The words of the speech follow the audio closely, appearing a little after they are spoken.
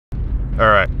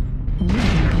Alright.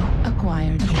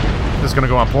 Acquired. This is gonna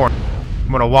go on porn.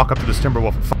 I'm gonna walk up to this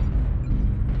Timberwolf and fuck.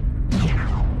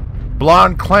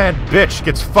 Blonde clan bitch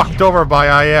gets fucked over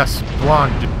by IS.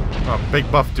 Blonde dude. Oh, big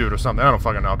buff dude or something. I don't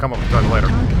fucking know. I'll come up with that later.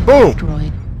 Boom!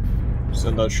 Destroyed.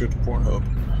 Send that shit to Pornhub.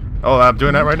 Oh, I'm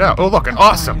doing that right now. Oh, look,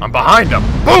 awesome. I'm behind him.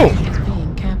 Boom! Is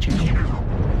being captured.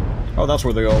 Oh, that's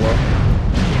where they all are.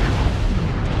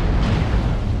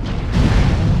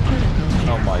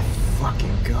 Oh my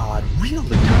fucking god,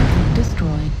 really? Target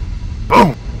destroyed.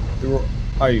 Boom!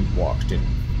 I walked in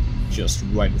just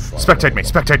right in front Spectate me,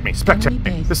 spectate me, spectate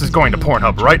me. This is going to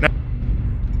Pornhub right now.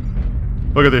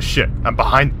 Look at this shit. I'm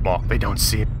behind them all. They don't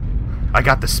see me. I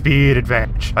got the speed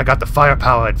advantage. I got the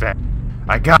firepower advantage.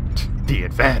 I got the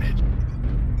advantage.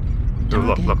 Ooh,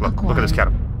 look at this cat.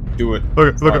 Do it.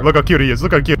 Look how cute he is.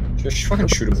 Look how cute. Just fucking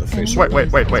shoot him in the face. Wait.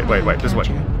 This way.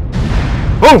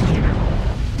 Boom!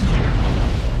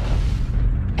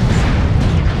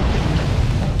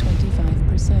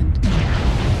 25%.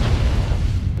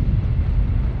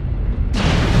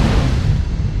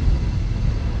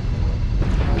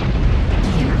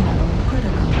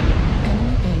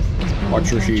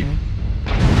 Watch your feet.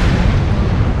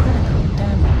 Critical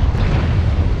damage.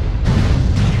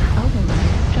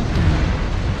 Override shutdown.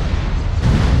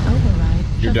 Override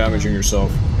You're shutdown. damaging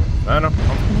yourself. I know.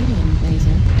 Medium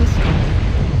laser destroyed.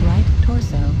 Right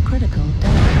torso critical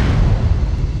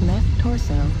damage. Left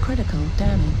torso critical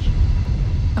damage.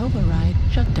 Override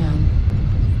shutdown.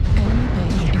 Enemy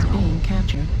base is being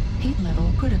captured. Heat level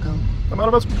critical. I'm out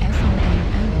of us. SRA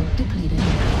ammo depleted.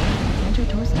 Center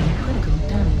torso critical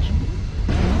damage.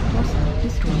 Left torso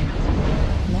destroyed.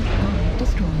 Left arm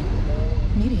destroyed.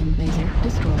 Medium laser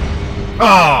destroyed.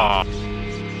 Ah!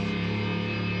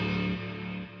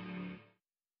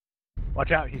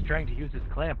 Watch out, he's trying to use his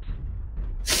clamps.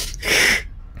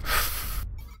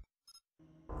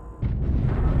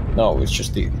 No, it's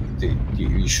just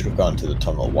you should have gone to the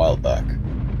tunnel a while back.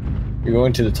 You're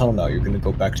going to the tunnel now, you're gonna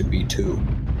go back to B2.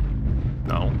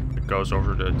 No, it goes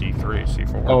over to D3,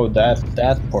 C4. Oh,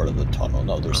 that part of the tunnel.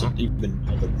 No, there's an even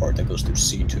other part that goes through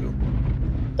C2.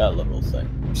 That little thing.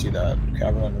 You see that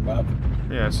cavern on the map?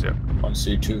 Yes, yeah. On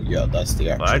C2? Yeah, that's the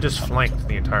actual Well, I just tunnel. flanked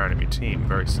the entire enemy team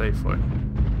very safely.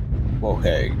 Well,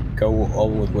 hey, go all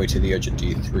the way to the edge of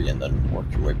D3 and then work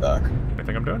your way back. I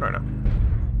think I'm doing right now.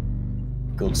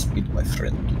 Godspeed, my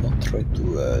friend. Do not try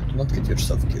to, do not get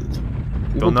yourself killed.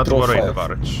 You Do will not draw worry five.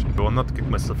 about it. I will not get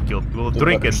myself killed. We will Да,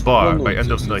 drink так in что bar by волнуйтесь,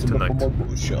 end of night я тебе tonight.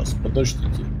 помогу сейчас.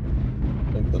 Подождите.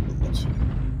 Дай подумать.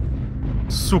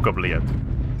 Сука, блядь.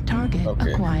 Target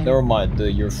Okay, acquired. never mind.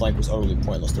 Your flank was utterly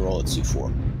pointless. They're all at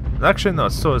C4. Actually, no,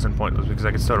 it still isn't pointless because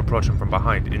I can start approaching from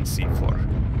behind in C4.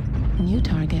 New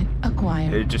target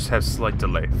acquired. It just has slight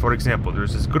delay. For example,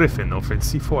 there's this Griffin over in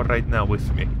C4 right now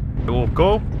with me. I will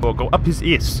go up his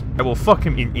ears. I will fuck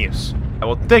him in ears. I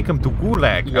will take him to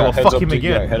Gulag. I will fuck him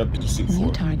again. Yeah, head up to New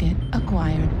C4. target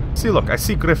acquired. See, look, I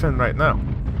see Griffin right now.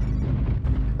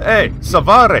 Hey,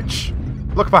 Savarich!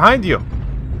 Look behind you!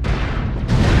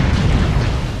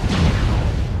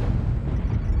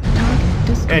 Target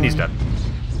destroyed. And he's dead.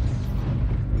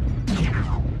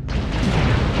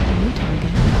 New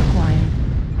target acquired.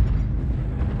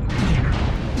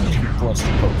 Who wants to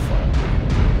profile?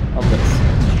 I'm gonna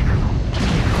flank.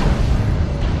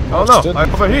 Oh no, I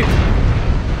overheat!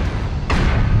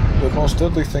 The most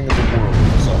deadly thing in the world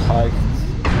is a high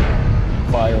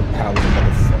firepower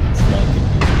motherfucker flanking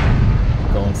you,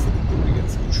 going for the booty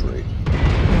infiltrate.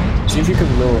 See if you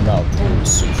can lure him out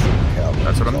towards C4 cabin.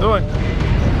 That's what I'm doing.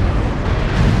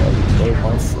 Hello,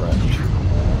 my friend.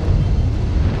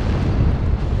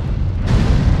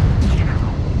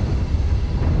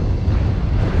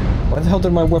 Why the hell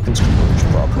did my weapons converge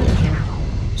properly?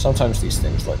 Sometimes these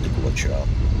things like to glitch out.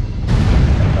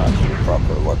 And not do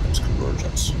proper weapons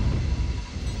convergence.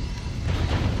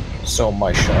 So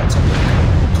my shots are going to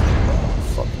the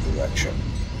fucking direction.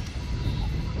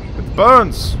 It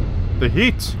burns! The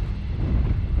heat!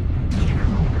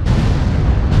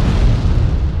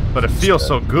 But it feels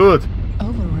so good.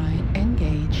 Override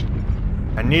engaged.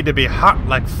 I need to be hot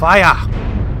like fire.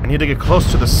 I need to get close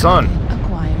to the sun.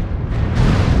 Acquired.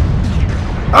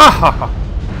 Ah ha ha!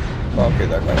 Okay,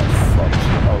 that guy got fucked.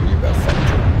 Oh, you got fucked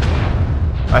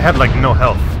too. I had like no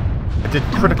health. I did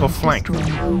critical Target flank.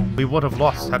 destroyed. We would have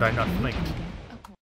lost had I not flanked.